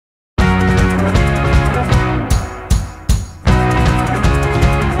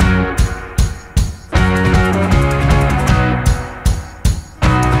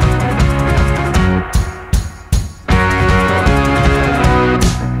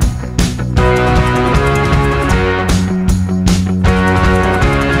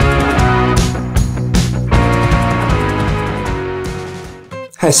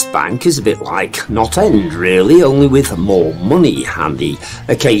Hest Bank is a bit like Knot End really, only with more money and the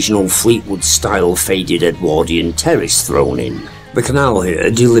occasional Fleetwood-style faded Edwardian terrace thrown in. The canal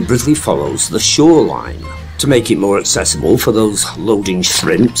here deliberately follows the shoreline to make it more accessible for those loading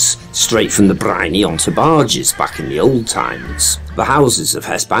shrimps straight from the briny onto barges back in the old times. The houses of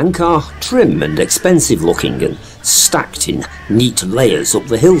Hest Bank are trim and expensive looking and stacked in neat layers up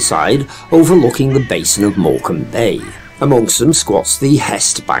the hillside overlooking the basin of Morecambe Bay. Amongst them squats the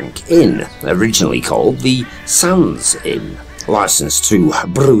Hest Bank Inn, originally called the Sands Inn. Licensed to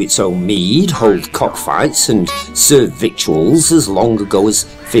brew its own mead, hold cockfights and serve victuals as long ago as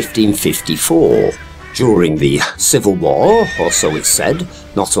 1554. During the Civil War, or so it's said,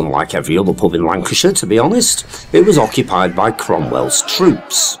 not unlike every other pub in Lancashire to be honest, it was occupied by Cromwell's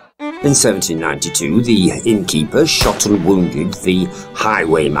troops. In 1792 the innkeeper shot and wounded the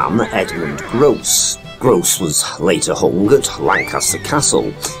highwayman Edmund Grose. Grose was later hung at Lancaster Castle,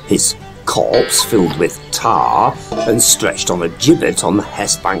 his corpse filled with tar and stretched on a gibbet on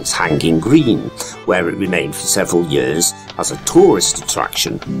Hest Bank's Hanging Green, where it remained for several years as a tourist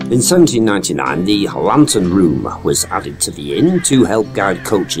attraction. In 1799 the Lantern Room was added to the inn to help guide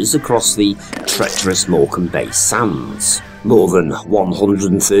coaches across the treacherous Morecambe Bay sands. More than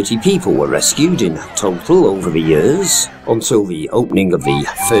 130 people were rescued in total over the years, until the opening of the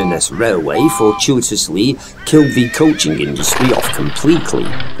Furness Railway fortuitously killed the coaching industry off completely.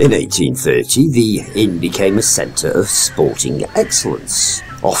 In 1830 the inn became a centre of sporting excellence,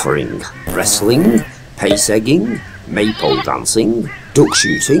 offering wrestling, pace egging, maypole dancing, duck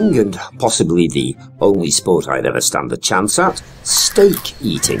shooting and possibly the only sport I'd ever stand a chance at, steak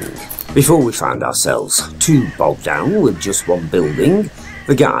eating. Before we find ourselves too bogged down with just one building,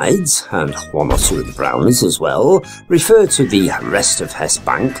 the guides, and one or two of the brownies as well, refer to the rest of Hest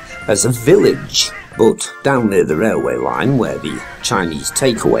Bank as a village. But down near the railway line, where the Chinese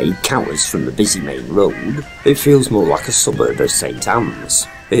takeaway cowers from the busy main road, it feels more like a suburb of St Anne's.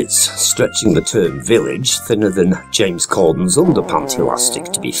 It's stretching the term village thinner than James Corden's underpant elastic,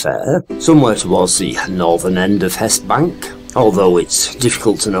 to be fair, somewhere towards the northern end of Hest Bank. Although it's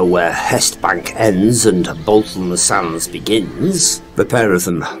difficult to know where Hest Bank ends and bolton-la-sands begins, the pair of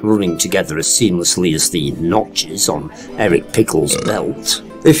them running together as seamlessly as the notches on Eric Pickle's belt.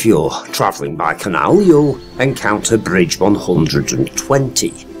 If you're travelling by canal, you'll encounter Bridge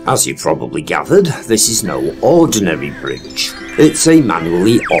 120. As you probably gathered, this is no ordinary bridge. It's a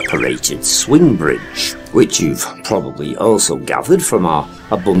manually operated swing bridge, which you've probably also gathered from our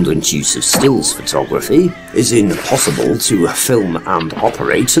abundant use of stills photography, is impossible to film and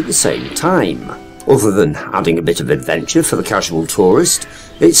operate at the same time. Other than adding a bit of adventure for the casual tourist,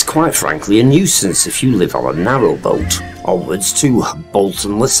 it's quite frankly a nuisance if you live on a narrowboat, onwards to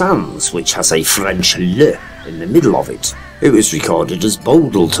bolton-la-sands, which has a French le in the middle of it. It was recorded as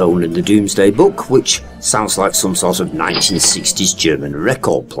Boldletone in the Doomsday Book, which sounds like some sort of 1960s German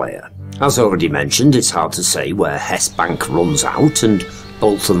record player. As already mentioned, it's hard to say where Hest Bank runs out and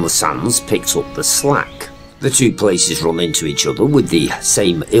bolton-la-sands picks up the slack. The two places run into each other with the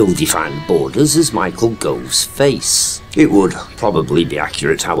same ill-defined borders as Michael Gove's face. It would probably be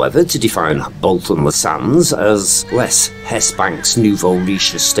accurate, however, to define bolton-la-sands as less Hest Bank's nouveau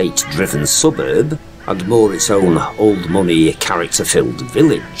riche estate-driven suburb, and more its own old-money, character-filled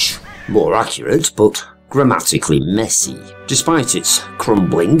village. More accurate, but grammatically messy. Despite its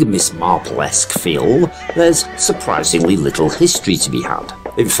crumbling, Miss Marple-esque feel, there's surprisingly little history to be had.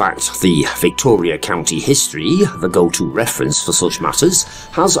 In fact, the Victoria County History, the go-to reference for such matters,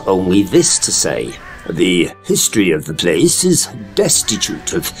 has only this to say: the history of the place is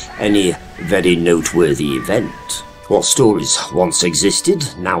destitute of any very noteworthy event. What stories once existed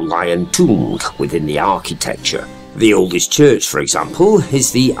now lie entombed within the architecture. The oldest church, for example,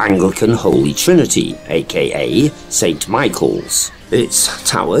 is the Anglican Holy Trinity, aka St Michael's. Its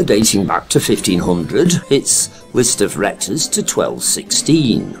tower dating back to 1500, its list of rectors to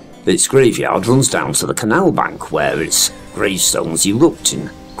 1216. Its graveyard runs down to the canal bank, where its gravestones erupt in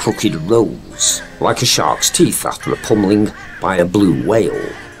crooked rows, like a shark's teeth after a pummeling by a blue whale,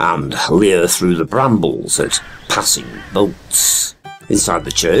 and leer through the brambles at passing boats. Inside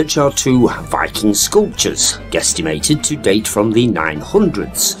the church are two Viking sculptures, guesstimated to date from the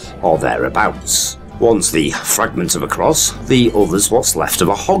 900s or thereabouts. One's the fragment of a cross, the other's what's left of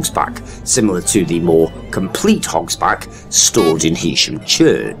a hogsback, similar to the more complete hogsback stored in Hesham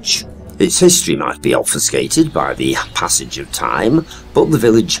Church. Its history might be obfuscated by the passage of time, but the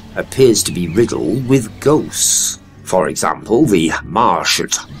village appears to be riddled with ghosts. For example, the marsh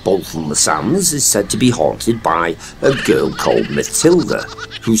at Bolton-le-Sands is said to be haunted by a girl called Matilda,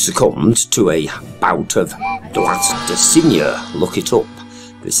 who succumbed to a bout of glace de cygne, look it up,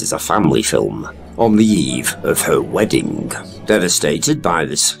 This is a family film. On the eve of her wedding, devastated by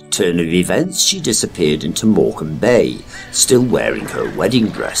this turn of events, she disappeared into Morecambe Bay, still wearing her wedding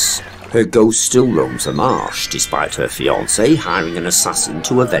dress. Her ghost still roams the marsh, despite her fiancé hiring an assassin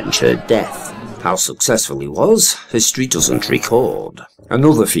to avenge her death. How successful he was, history doesn't record.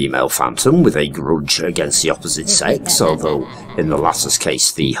 Another female phantom with a grudge against the opposite sex, although in the latter's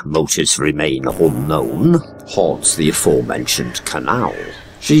case the motives remain unknown, haunts the aforementioned canal.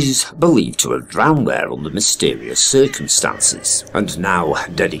 She's believed to have drowned there under mysterious circumstances, and now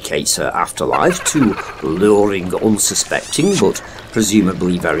dedicates her afterlife to luring unsuspecting but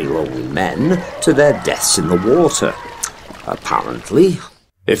presumably very lonely men to their deaths in the water. Apparently.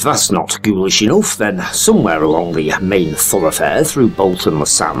 If that's not ghoulish enough, then somewhere along the main thoroughfare through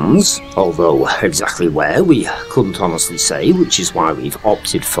Bolton-le-Sands, although exactly where we couldn't honestly say, which is why we've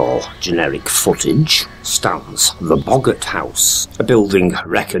opted for generic footage, stands the Boggart House, a building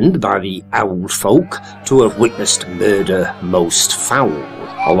reckoned by the old folk to have witnessed murder most foul,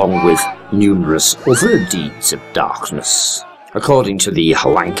 along with numerous other deeds of darkness. According to the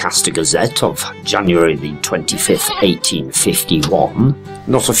Lancaster Gazette of January the 25th, 1851,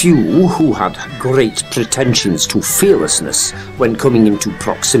 not a few who had great pretensions to fearlessness when coming into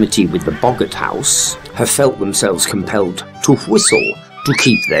proximity with the Boggart House have felt themselves compelled to whistle to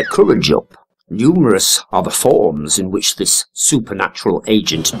keep their courage up. Numerous are the forms in which this supernatural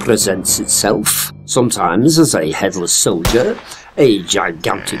agent presents itself, sometimes as a headless soldier, a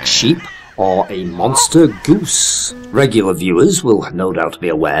gigantic sheep, or a monster goose. Regular viewers will no doubt be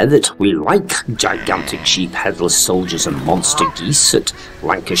aware that we like gigantic sheep, headless soldiers and monster geese at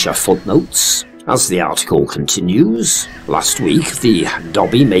Lancashire Footnotes. As the article continues, last week the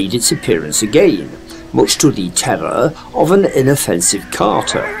Dobby made its appearance again, much to the terror of an inoffensive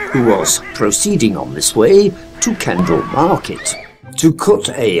carter who was proceeding on this way to Kendal Market. To cut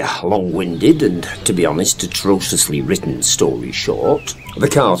a long-winded and, to be honest, atrociously written story short, the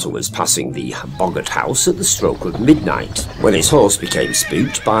carter was passing the Boggart House at the stroke of midnight, when his horse became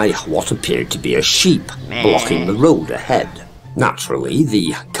spooked by what appeared to be a sheep blocking the road ahead. Naturally,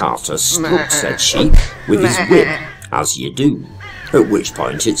 the carter struck said sheep with his whip, as you do, at which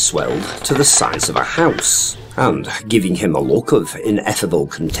point it swelled to the size of a house, and, giving him a look of ineffable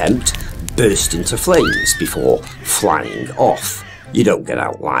contempt, burst into flames before flying off. You don't get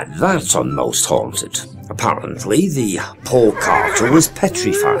out like that on Most Haunted. Apparently, the poor carter was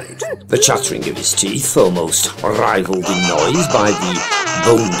petrified. The chattering of his teeth almost rivaled in noise by the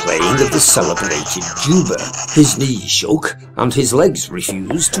bone-playing of the celebrated Juba. His knees shook, and his legs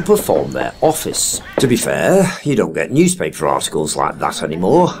refused to perform their office. To be fair, you don't get newspaper articles like that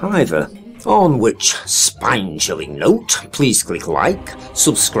anymore, either. On which spine-chilling note, please click like,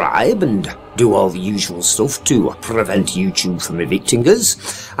 subscribe, and do all the usual stuff to prevent YouTube from evicting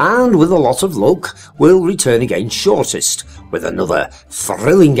us, and with a lot of luck, we'll return again shortest with another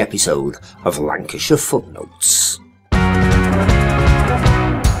thrilling episode of Lancashire Footnotes.